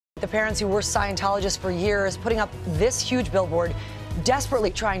The parents who were Scientologists for years putting up this huge billboard, desperately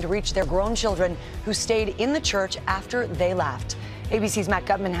trying to reach their grown children who stayed in the church after they left. ABC's Matt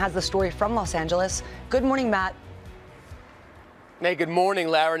Gutman has the story from Los Angeles. Good morning, Matt. Hey, good morning,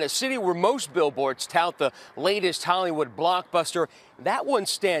 Lara. In a city where most billboards tout the latest Hollywood blockbuster, that one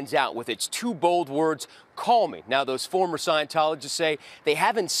stands out with its two bold words, "Call me." Now, those former Scientologists say they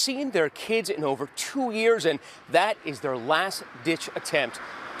haven't seen their kids in over 2 years, and that is their last-ditch attempt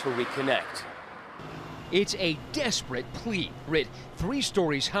to reconnect. It's a desperate plea, writ 3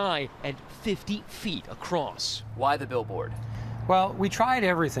 stories high and 50 feet across. Why the billboard? Well, we tried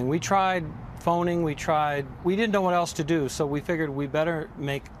everything. We tried phoning, we didn't know what else to do, so we figured we better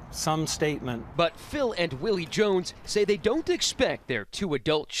make some statement. But Phil and Willie Jones say they don't expect their 2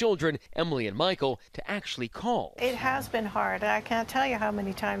 adult children, Emily and Michael, to actually call. It has been hard. I can't tell you how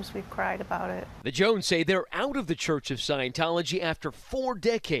many times we've cried about it. The Jones say they're out of the Church of Scientology after 4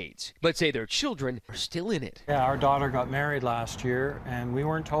 decades, but say their children are still in it. Yeah, our daughter got married last year, and we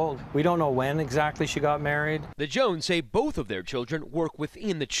weren't told. We don't know when exactly she got married. The Jones say both of their children work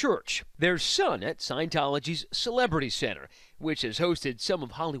within the church. Their son at Scientology's Celebrity Center, which has hosted some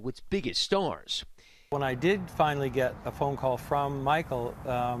of Hollywood's biggest stars. When I did finally get a phone call from Michael,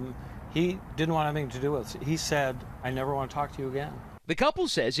 he didn't want anything to do with it. He said, "I never want to talk to you again." The couple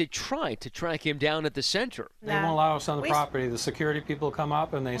says it tried to track him down at the center. They won't allow us on the property. The security people come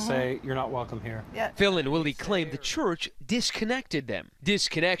up and they say, "You're not welcome here." Yeah. Phil and Willie claim the church disconnected them.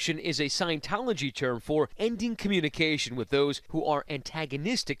 Disconnection is a Scientology term for ending communication with those who are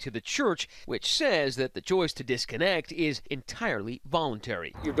antagonistic to the church, which says that the choice to disconnect is entirely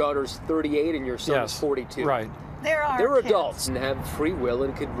voluntary. Your daughter's 38 and your son is 42. Right. They're adults and have free will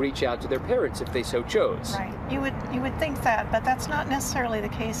and could reach out to their parents if they so chose. Right. You would think that, but that's not necessarily the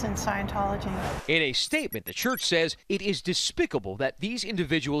case in Scientology. In a statement, the church says it is despicable that these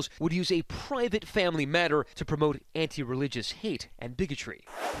individuals would use a private family matter to promote anti-religious hate and bigotry.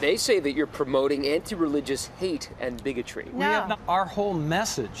 They say that you're promoting anti-religious hate and bigotry. No. Our whole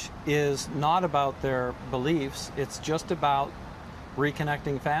message is not about their beliefs. It's just about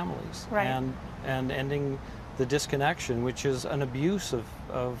reconnecting families and ending the disconnection, which is an abuse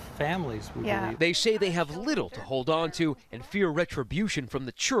of families, we believe. They say they have little to hold on to and fear retribution from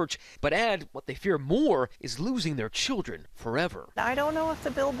the church, but add what they fear more is losing their children forever. I don't know if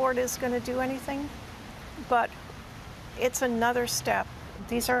the billboard is going to do anything, but it's another step.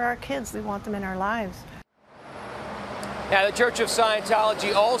 These are our kids. We want them in our lives. Now, the Church of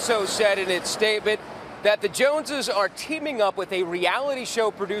Scientology also said in its statement that the Joneses are teaming up with a reality show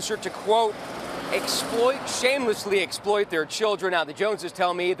producer to, quote, shamelessly exploit their children. Now, the Joneses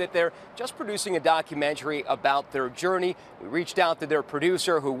tell me that they're just producing a documentary about their journey. We reached out to their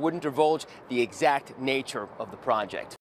producer, who wouldn't divulge the exact nature of the project.